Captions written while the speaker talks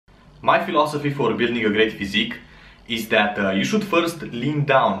My philosophy for building a great physique is that you should first lean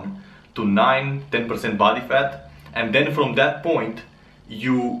down to 9-10% body fat, and then from that point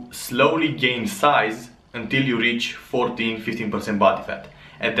you slowly gain size until you reach 14-15% body fat.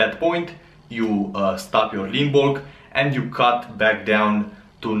 At that point you stop your lean bulk and you cut back down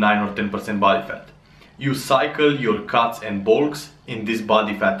to 9 or 10% body fat. You cycle your cuts and bulks in this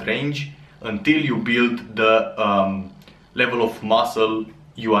body fat range until you build the level of muscle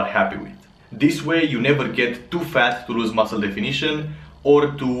you are happy with. This way you never get too fat to lose muscle definition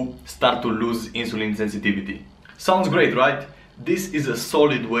or to start to lose insulin sensitivity. Sounds great, right? This is a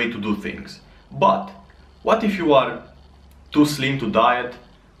solid way to do things. But what if you are too slim to diet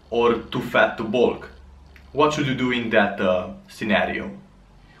or too fat to bulk? What should you do in that scenario?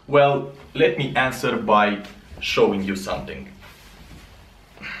 Well, let me answer by showing you something.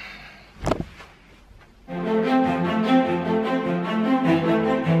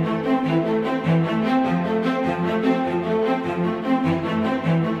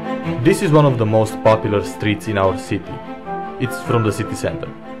 This is one of the most popular streets in our city. It's from the city center.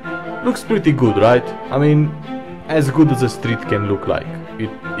 Looks pretty good, right? I mean, as good as a street can look like.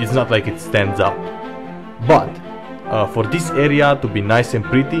 It's not like it stands out. But for this area to be nice and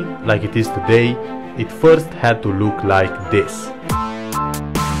pretty, like it is today, it first had to look like this.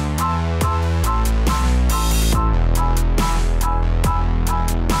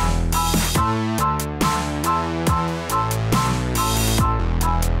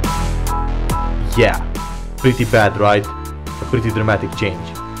 Yeah, pretty bad, right? A pretty dramatic change.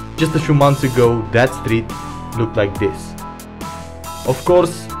 Just a few months ago, that street looked like this. Of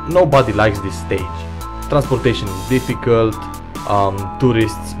course, nobody likes this stage. Transportation is difficult,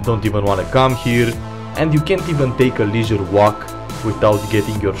 tourists don't even want to come here, and you can't even take a leisure walk without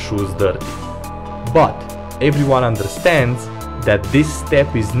getting your shoes dirty. But everyone understands that this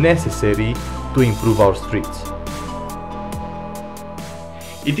step is necessary to improve our streets.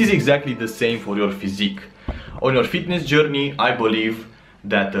 It is exactly the same for your physique. On your fitness journey, I believe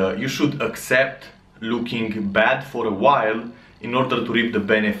that you should accept looking bad for a while in order to reap the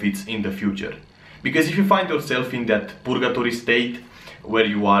benefits in the future. Because if you find yourself in that purgatory state where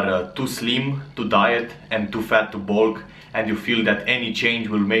you are too slim to diet and too fat to bulk, and you feel that any change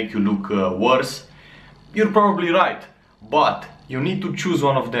will make you look worse, you're probably right. But you need to choose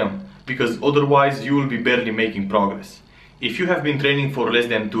one of them, because otherwise you will be barely making progress. If you have been training for less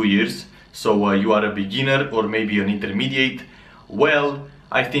than 2 years, so you are a beginner or maybe an intermediate, well,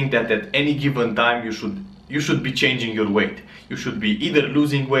 I think that at any given time you should be changing your weight. You should be either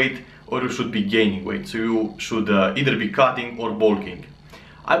losing weight or you should be gaining weight. So you should either be cutting or bulking.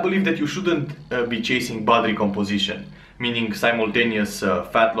 I believe that you shouldn't be chasing body recomposition, meaning simultaneous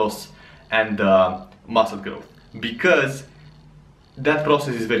fat loss and muscle growth, because that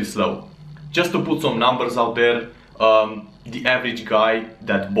process is very slow. Just to put some numbers out there, the average guy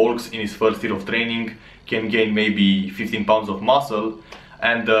that bulks in his first year of training can gain maybe 15 pounds of muscle,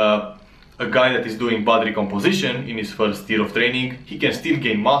 and a guy that is doing body recomposition in his first year of training, he can still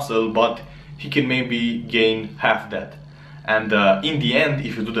gain muscle, but he can maybe gain half that. And in the end,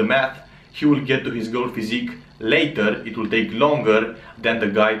 if you do the math, he will get to his goal physique later. It will take longer than the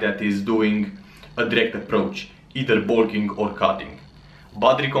guy that is doing a direct approach, either bulking or cutting.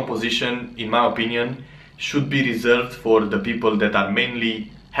 Body recomposition, in my opinion, should be reserved for the people that are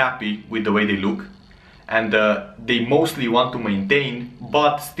mainly happy with the way they look, and they mostly want to maintain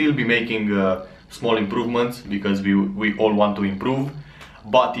but still be making small improvements, because we all want to improve.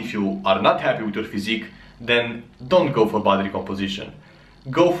 But if you are not happy with your physique, then don't go for body recomposition.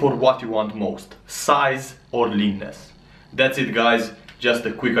 Go for what you want most, size or leanness. That's it, guys. Just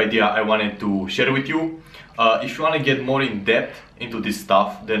a quick idea I wanted to share with you. If you want to get more in depth into this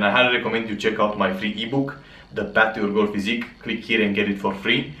stuff, then I highly recommend you check out my free ebook, The Path to Your Goal Physique. Click here and get it for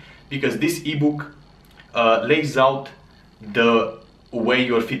free, because this ebook lays out the way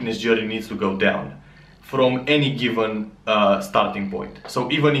your fitness journey needs to go down from any given starting point.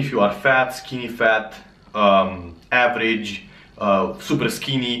 So even if you are fat, skinny fat, average, super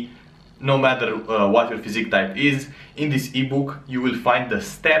skinny, no matter what your physique type is, in this ebook you will find the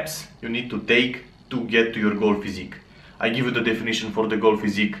steps you need to take to get to your goal physique. I give you the definition for the goal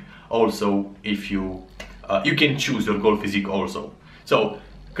physique also, if you can choose your goal physique also. So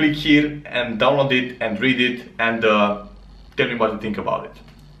click here and download it and read it, and tell me what you think about it.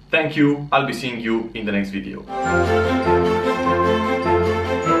 Thank you. I'll be seeing you in the next video.